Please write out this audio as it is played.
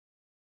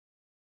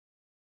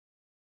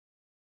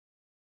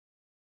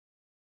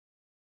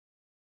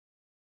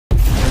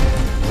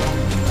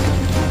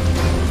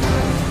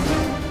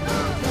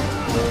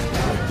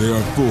They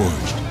are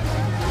forged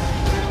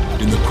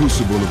in the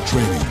crucible of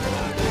training.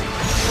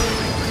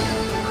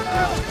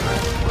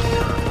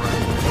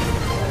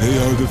 They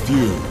are the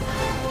few,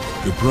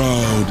 the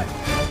proud,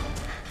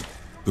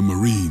 the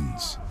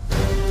Marines.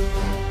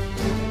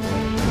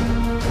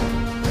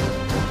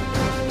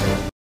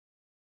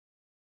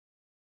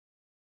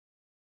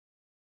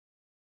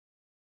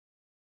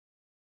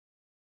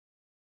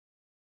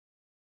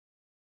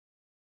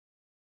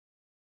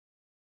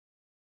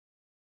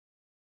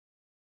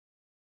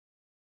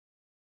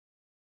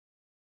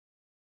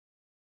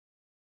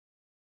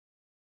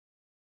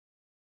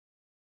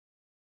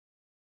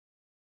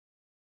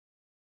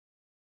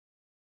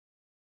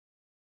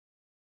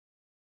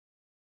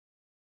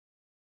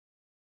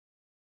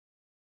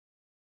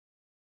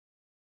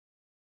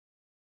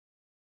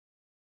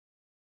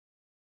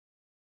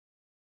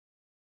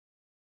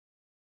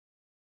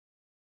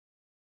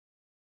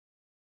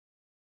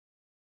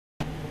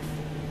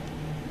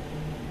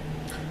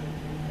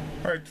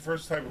 Alright, the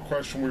first type of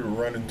question we will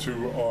run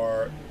into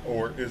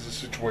is a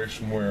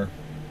situation where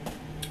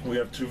we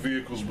have two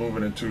vehicles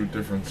moving at two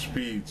different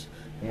speeds,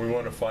 and we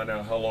want to find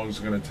out how long it's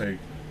going to take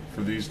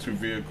for these two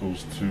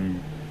vehicles to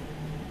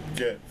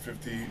get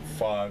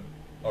 55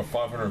 or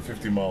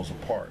 550 miles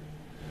apart.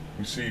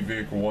 We see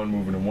vehicle 1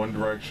 moving in one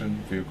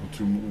direction, vehicle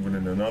 2 moving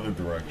in another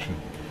direction.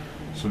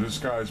 So this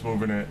guy's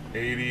moving at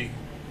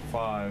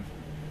 85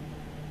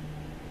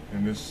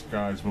 and this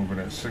guy's moving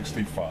at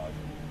 65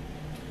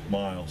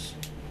 miles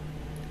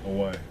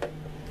away,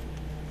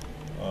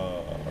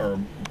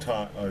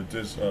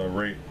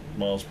 rate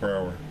miles per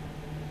hour.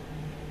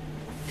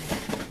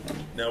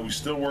 Now we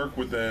still work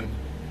within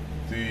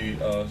the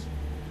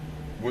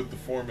with the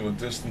formula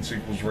distance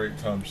equals rate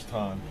times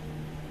time.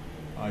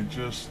 I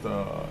just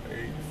 8,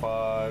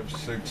 5,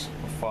 6,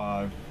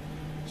 5.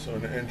 So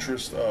in the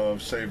interest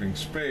of saving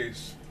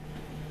space,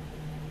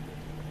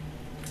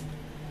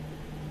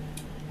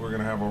 we're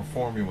gonna have our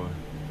formula: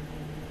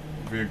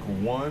 vehicle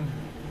 1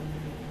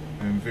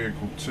 and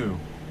vehicle 2.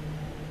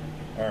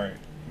 Alright,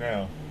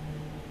 now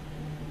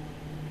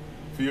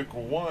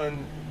vehicle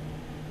 1,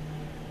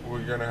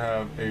 we're gonna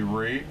have a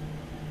rate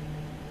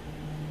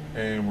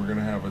and we're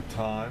gonna have a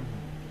time,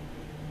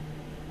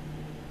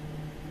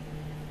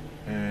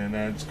 and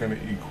that's gonna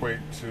equate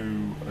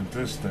to a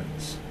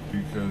distance,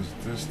 because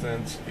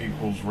distance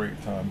equals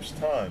rate times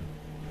time.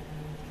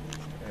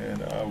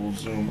 And I will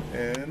zoom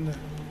in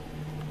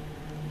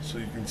so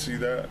you can see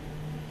that.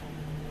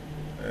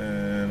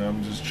 And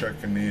I'm just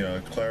checking the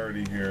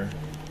clarity here.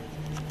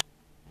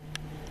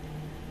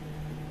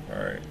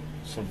 Alright,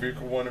 so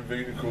vehicle 1 and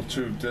vehicle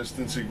 2,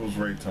 distance equals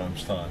rate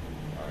times time.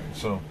 Alright,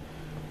 so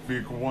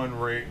vehicle 1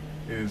 rate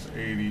is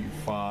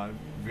 85,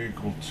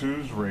 vehicle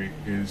 2's rate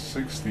is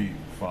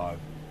 65.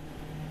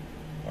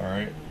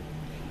 Alright,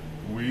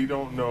 we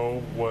don't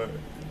know what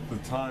the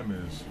time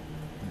is,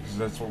 because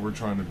that's what we're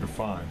trying to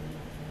define.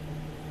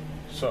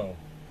 So,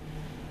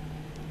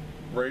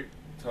 rate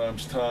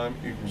times time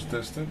equals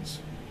distance.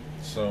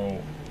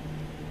 So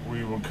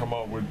we will come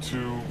up with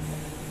two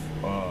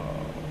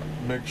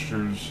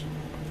mixtures,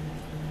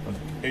 of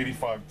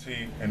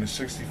 85T and a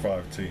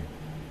 65T.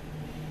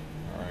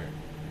 Alright,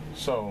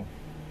 so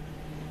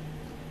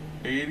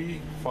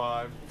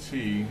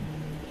 85T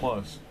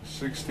plus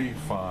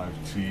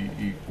 65T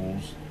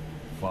equals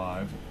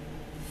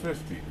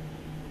 550.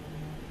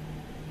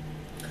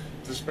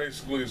 This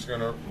basically is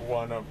going to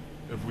wind up,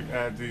 if we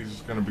add these,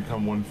 it's going to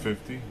become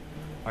 150.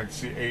 I can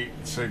see 8,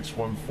 6,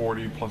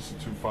 140 plus the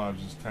 2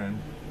 5s is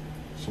 10.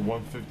 So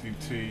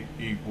 150T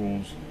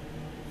equals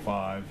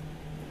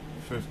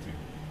 550.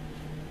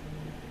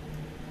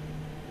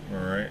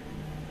 Alright.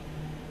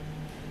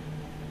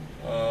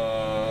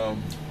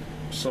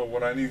 So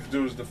what I need to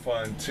do is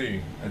define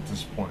T at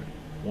this point.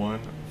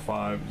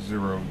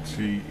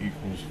 150T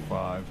equals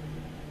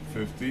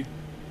 550.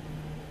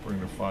 Bring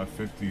the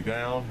 550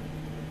 down.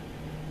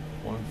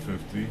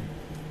 150.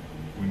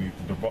 We need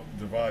to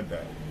divide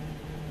that.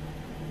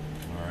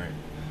 Alright,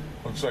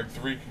 looks like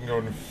 3 can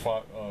go to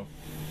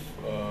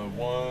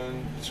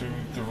 1, 2,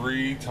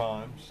 3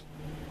 times,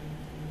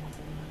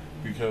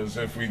 because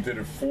if we did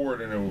it 4,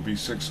 then it would be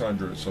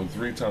 600. So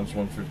 3 times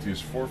 150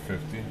 is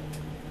 450.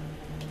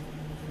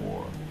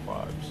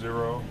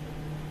 450.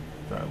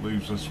 That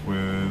leaves us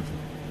with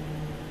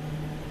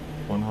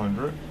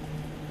 100.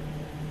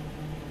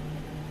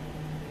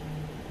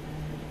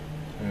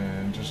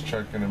 And just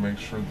checking to make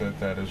sure that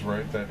that is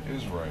right. That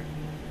is right.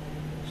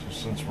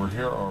 Since we're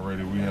here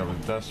already, we have a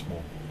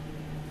decimal.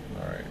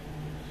 Alright.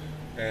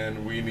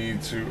 And we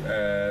need to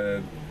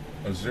add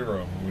a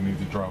 0. We need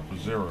to drop a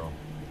 0.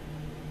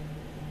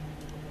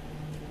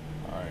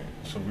 Alright,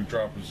 so we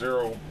drop a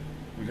 0,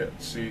 we have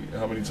to see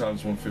how many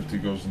times 150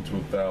 goes into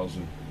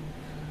 1,000.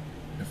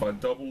 If I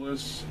double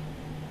this,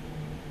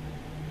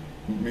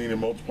 meaning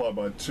multiply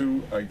by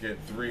 2, I get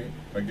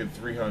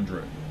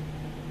 300.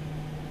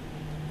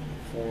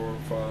 4,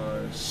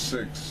 5,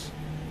 6.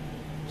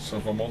 So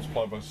if I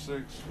multiply by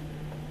 6,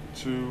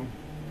 2,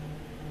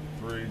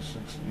 3,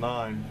 6,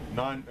 9,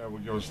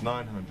 would give us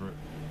 900.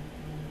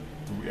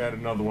 If we add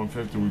another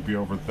 150, we'd be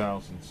over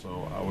 1,000.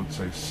 So I would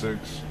say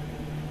 6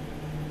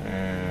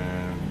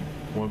 and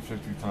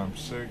 150 times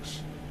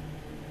 6,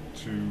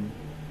 2,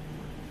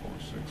 4,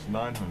 6,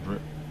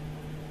 900.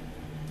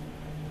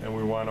 And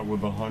we wind up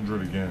with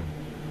 100 again.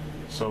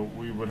 So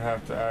we would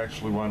have to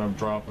actually wind up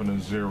dropping a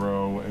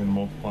 0 and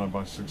multiplying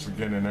by 6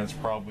 again, and that's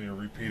probably a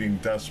repeating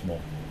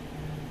decimal.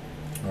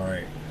 All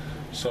right.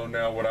 So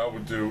now what I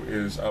would do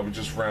is I would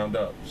just round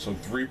up. So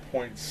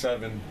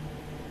 3.7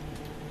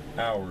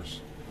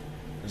 hours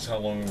is how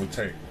long it would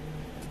take.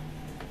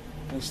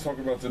 Let's talk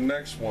about the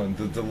next one,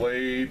 the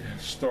delayed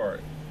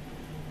start.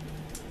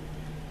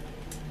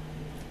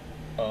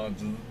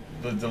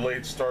 The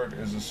delayed start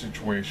is a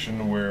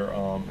situation where,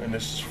 and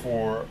this is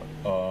for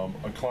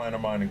a client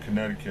of mine in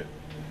Connecticut.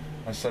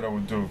 I said I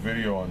would do a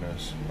video on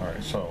this. All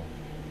right, so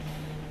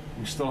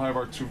we still have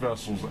our 2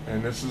 vessels,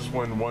 and this is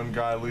when one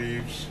guy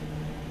leaves,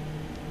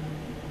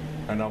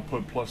 and I'll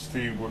put plus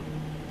T,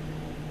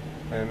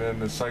 and then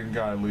the second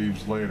guy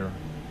leaves later,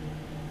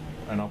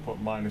 and I'll put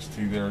minus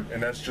T there,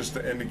 and that's just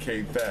to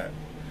indicate that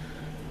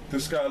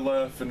this guy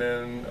left, and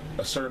then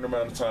a certain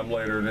amount of time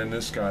later, then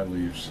this guy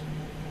leaves.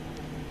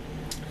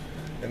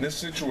 In this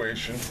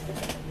situation,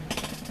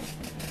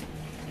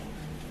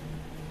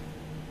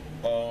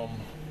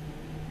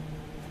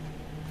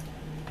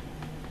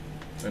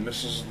 and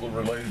this is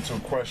related to a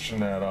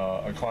question that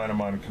a client of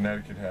mine in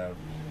Connecticut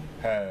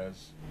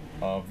has.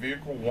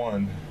 Vehicle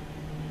 1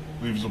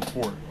 leaves a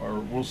port, or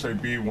we'll say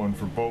B1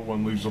 for boat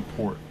 1 leaves a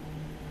port,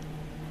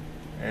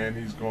 and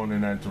he's going in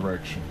that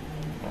direction.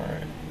 All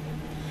right.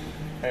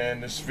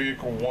 And this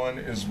vehicle 1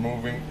 is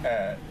moving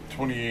at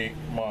 28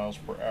 miles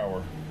per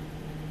hour.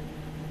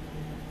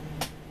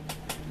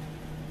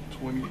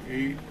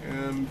 28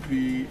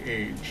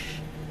 mph.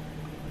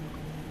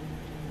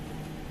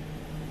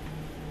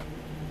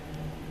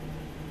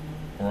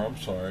 Or I'm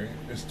sorry,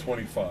 it's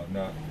 25,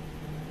 not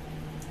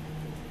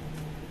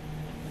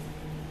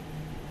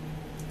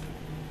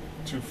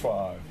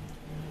 25.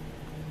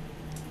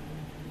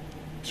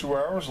 2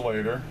 hours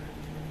later,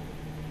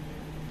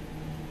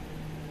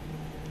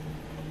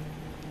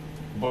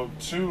 boat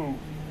 2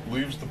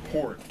 leaves the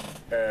port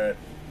at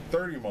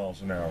 30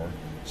 miles an hour.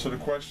 So the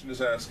question is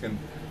asking,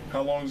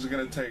 how long is it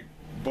going to take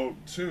boat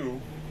 2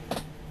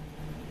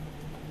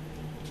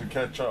 to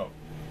catch up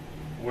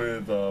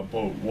with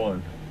boat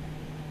 1?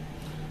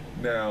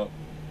 Now,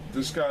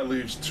 this guy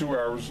leaves 2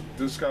 hours.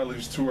 This guy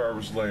leaves 2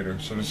 hours later.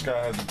 So this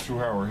guy has a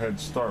 2-hour head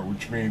start,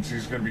 which means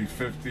he's going to be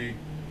 50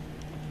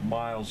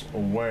 miles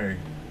away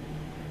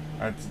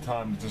at the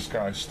time that this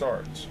guy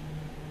starts.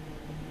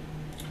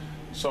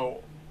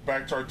 So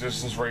back to our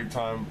distance, rate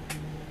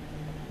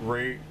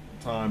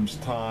times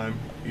time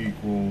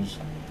equals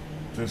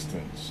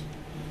distance,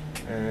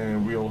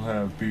 and we'll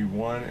have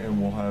B1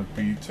 and we'll have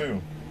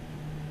B2.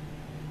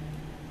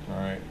 All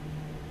right,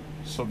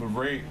 so the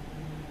rate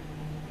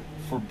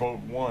for boat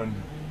 1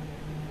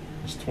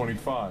 is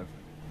 25.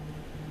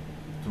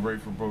 The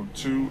rate for boat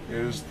 2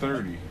 is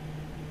 30.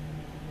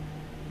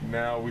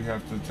 Now we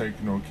have to take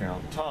into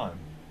account time.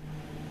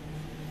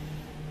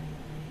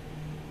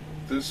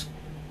 This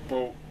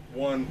boat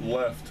 1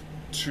 left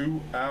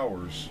 2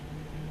 hours.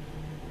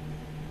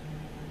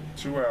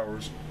 2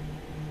 hours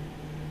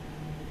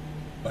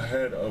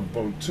ahead of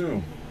boat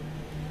 2.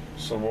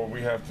 So what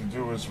we have to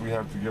do is we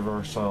have to give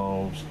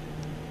ourselves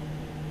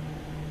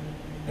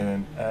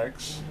an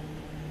X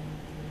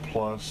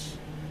plus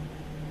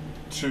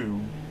 2,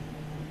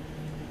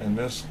 and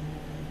this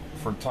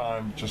for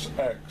time just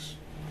X.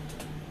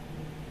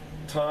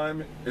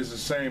 Time is the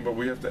same, but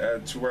we have to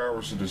add 2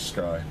 hours to this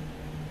guy,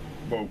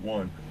 boat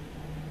 1.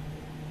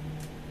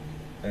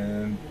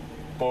 And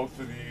both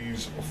of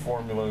these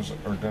formulas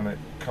are going to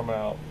come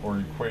out or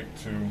equate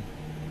to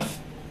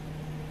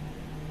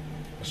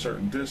a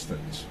certain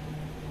distance.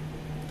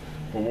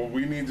 But what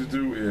we need to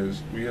do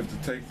is we have to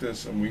take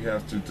this and we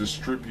have to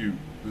distribute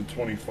the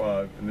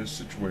 25 in this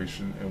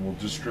situation, and we'll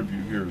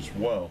distribute here as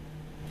well.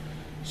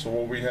 So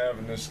what we have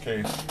in this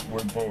case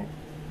with boat,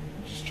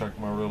 just check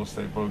my real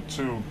estate, boat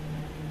 2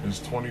 is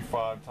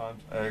 25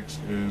 times X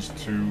is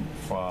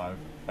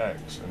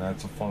 25X, and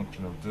that's a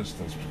function of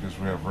distance because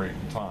we have rate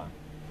and time.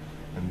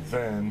 And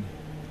then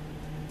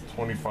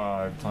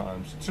 25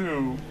 times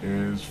 2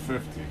 is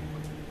 50.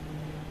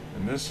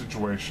 In this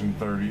situation,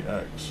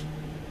 30x.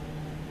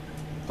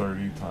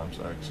 30 times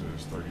x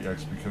is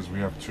 30x because we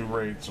have 2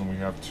 rates and we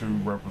have 2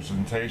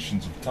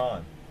 representations of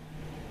time.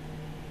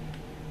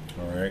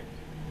 Alright.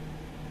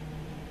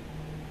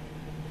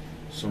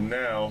 So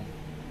now,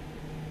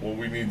 what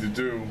we need to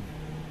do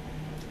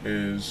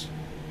is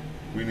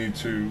we need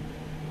to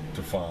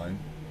define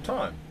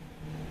time.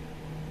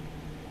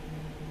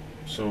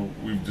 So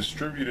we've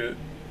distributed,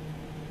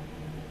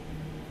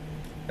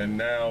 and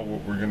now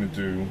what we're going to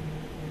do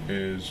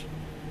is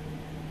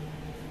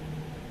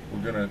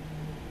we're going to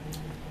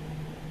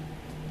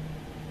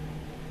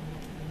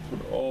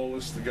put all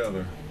this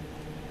together.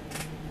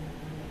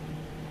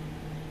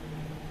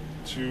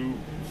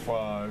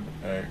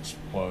 25x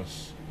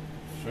plus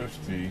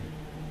 50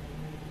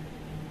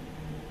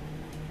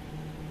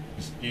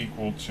 is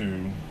equal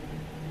to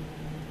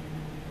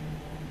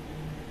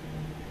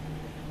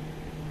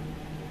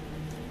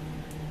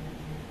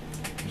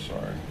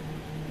sorry,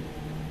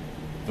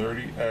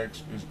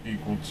 30x is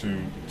equal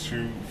to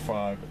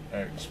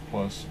 25x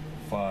plus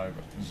 50.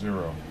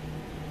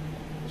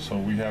 So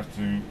we have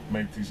to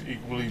make these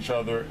equal each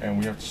other, and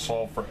we have to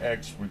solve for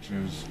x, which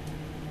is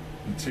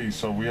the t.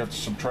 So we have to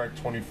subtract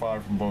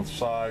 25 from both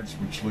sides,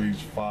 which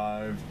leaves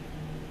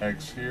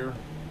 5x here.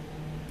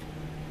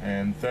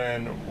 And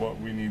then what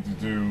we need to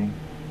do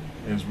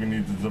is we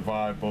need to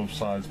divide both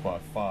sides by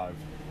 5.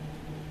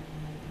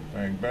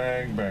 Bang,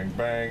 bang, bang,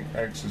 bang.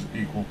 X is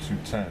equal to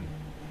 10.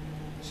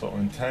 So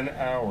in 10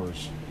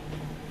 hours,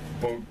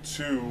 boat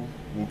 2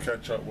 will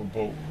catch up with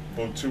boat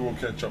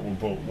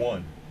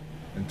 1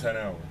 in 10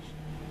 hours.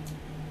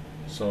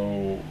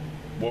 So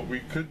what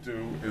we could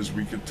do is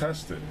we could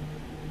test it.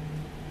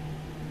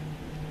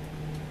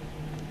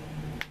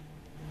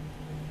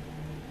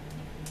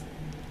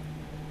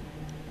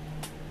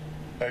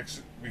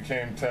 X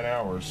became 10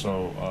 hours,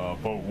 so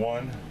boat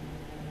 1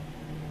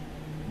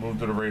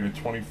 moved at a rate of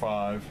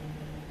 25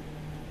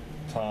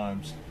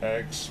 times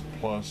x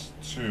plus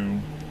 2.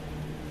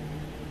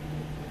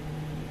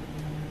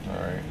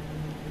 Alright,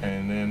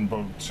 and then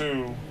boat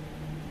 2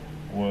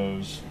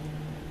 moves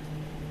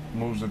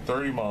at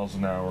 30 miles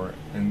an hour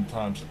and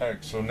times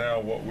x. So now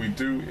what we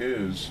do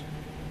is,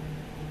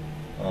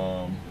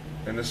 and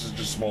this is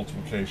just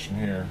multiplication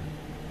here,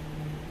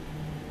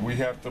 we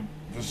have to,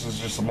 this is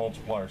just a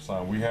multiplier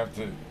sign, we have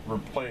to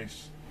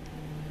replace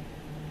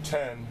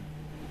 10,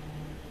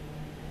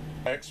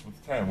 x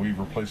with 10, we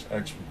replace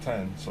x with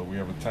 10, so we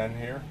have a 10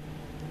 here,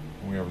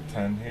 and we have a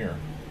 10 here,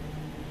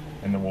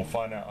 and then we'll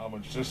find out how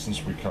much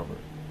distance we covered.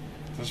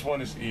 This one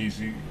is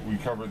easy. We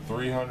covered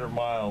 300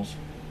 miles.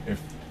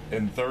 If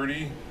at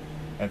 30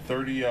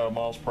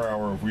 miles per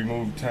hour, if we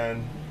move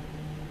 10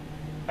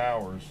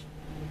 hours,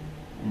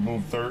 we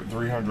move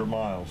 300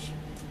 miles.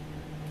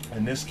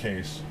 In this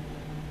case,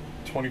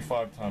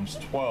 25 times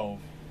 12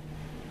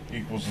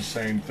 equals the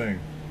same thing.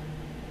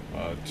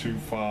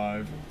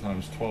 25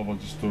 times 12, I'll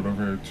just do it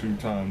over here. 2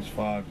 times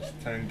 5 is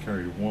 10,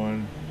 carry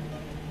 1,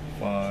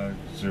 5,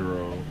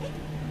 0,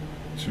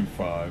 2,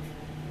 5,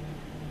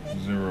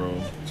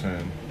 0,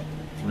 10,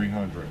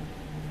 300.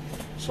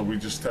 So we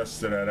just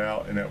tested that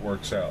out, and that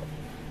works out.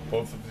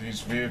 Both of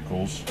these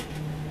vehicles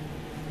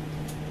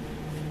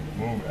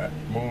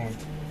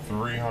moved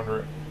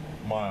 300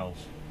 miles.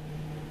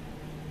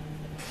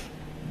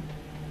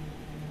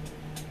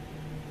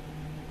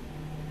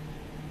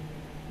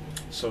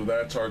 So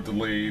that's our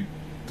delayed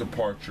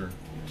departure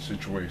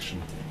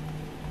situation.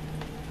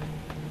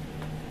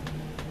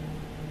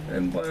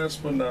 And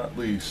last but not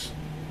least,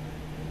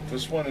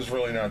 this one is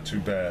really not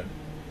too bad.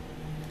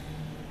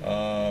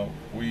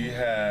 We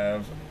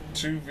have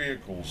 2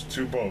 vehicles,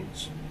 2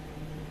 boats.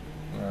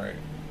 Alright.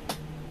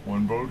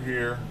 One boat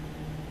here,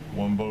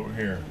 one boat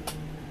here.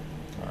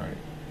 Alright.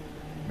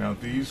 Now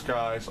these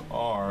guys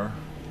are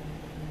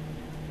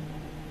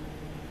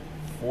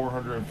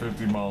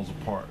 450 miles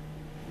apart.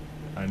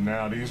 And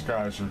now these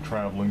guys are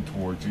traveling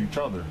towards each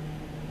other.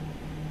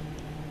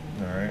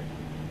 Alright.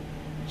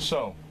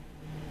 So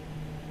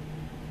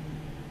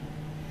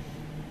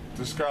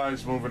this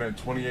guy's moving at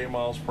 28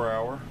 miles per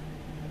hour.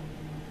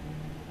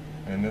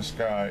 And this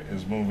guy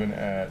is moving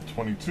at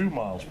 22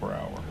 miles per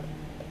hour.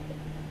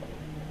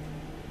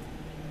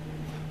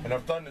 And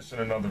I've done this in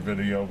another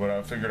video, but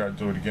I figured I'd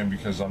do it again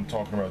because I'm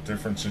talking about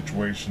different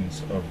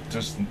situations of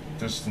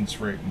distance,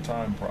 rate, and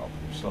time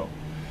problems. So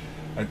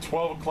at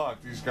 12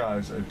 o'clock, these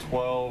guys, at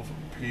 12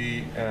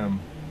 p.m.,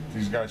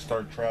 these guys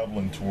start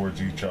traveling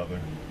towards each other.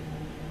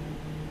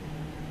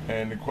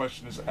 And the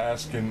question is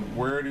asking,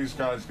 where are these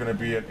guys going to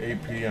be at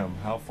 8 p.m.?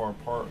 How far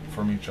apart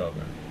from each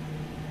other?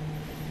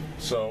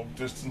 So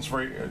distance,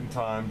 rate, and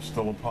time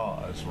still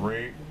applies.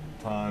 Rate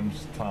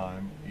times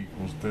time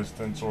equals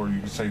distance, or you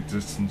can say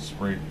distance,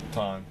 rate,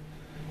 time.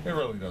 It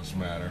really doesn't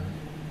matter.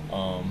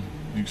 You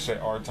can say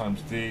R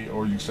times D,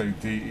 or you can say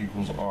D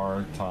equals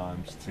R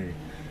times T.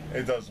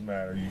 It doesn't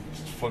matter. You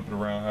just flip it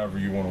around however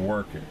you want to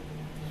work it.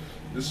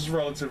 This is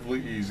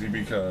relatively easy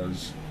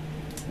because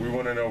we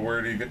want to know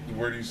where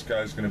these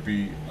guys going to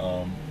be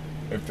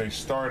if they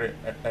start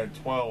at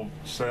 12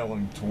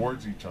 sailing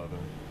towards each other.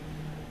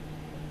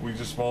 We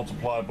just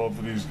multiply both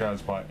of these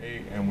guys by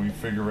 8 and we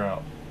figure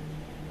out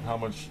how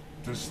much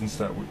distance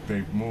that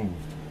they've moved.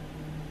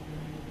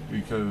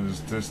 Because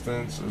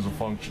distance is a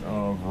function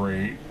of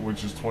rate,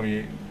 which is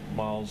 28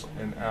 miles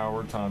an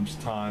hour, times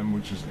time,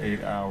 which is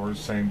 8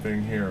 hours. Same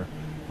thing here.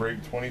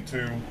 Rate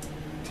 22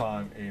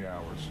 time 8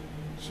 hours.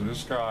 So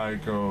this guy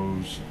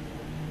goes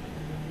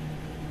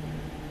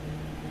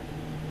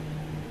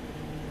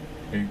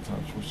 8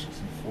 times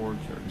 464,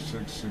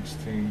 36,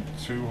 16,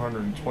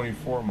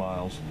 224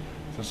 miles.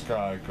 This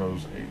guy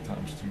goes 8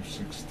 times 2,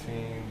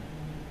 16,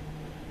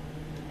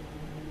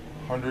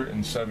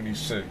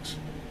 176.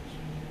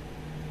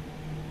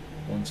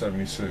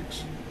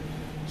 176.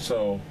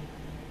 So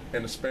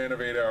in a span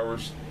of 8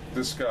 hours,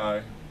 this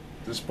guy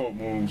This boat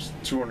moves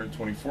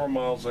 224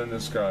 miles in.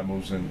 This guy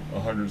moves in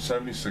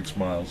 176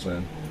 miles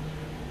in.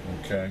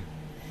 Okay.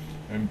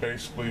 And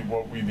basically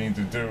what we need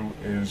to do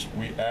is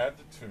we add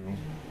the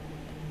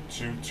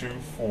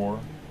 224,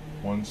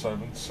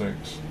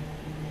 176,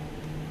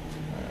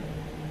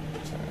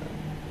 10.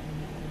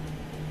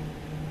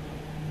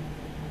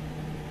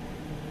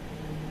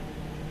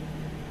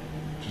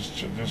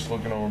 Just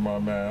looking over my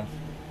math.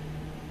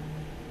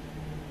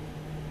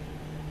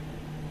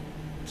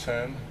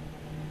 10,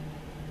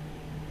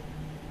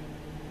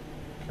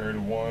 carry the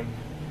 1,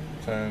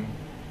 10,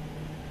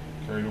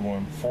 carry the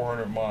 1,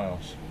 400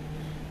 miles.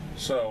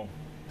 So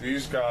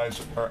these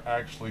guys are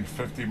actually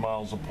 50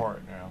 miles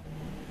apart now.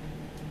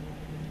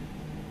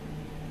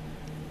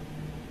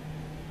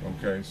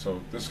 Okay,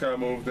 so this guy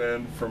moved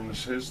in from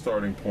his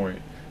starting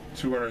point,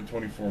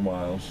 224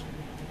 miles,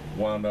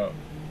 wound up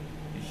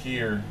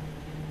here.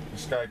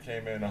 This guy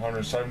came in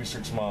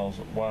 176 miles,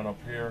 wound up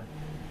here,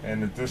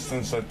 and the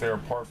distance that they're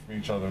apart from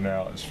each other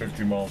now is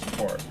 50 miles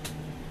apart.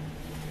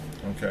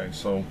 Okay,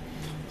 so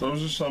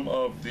those are some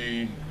of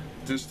the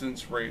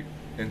distance, rate,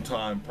 and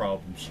time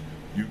problems.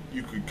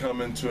 You could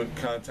come into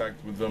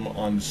contact with them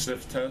on the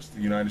SIF test,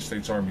 the United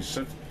States Army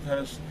SIF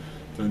test,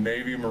 the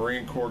Navy,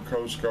 Marine Corps,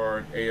 Coast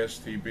Guard,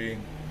 ASTB,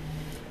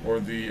 or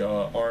the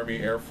Army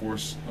Air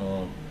Force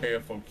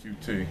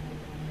AFOQT.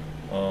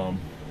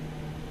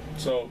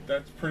 So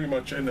that's pretty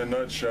much in a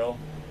nutshell.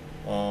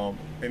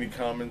 Any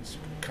comments,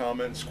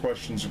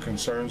 questions, or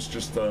concerns,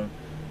 just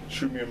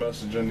shoot me a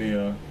message in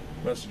the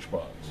message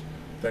box.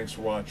 Thanks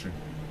for watching.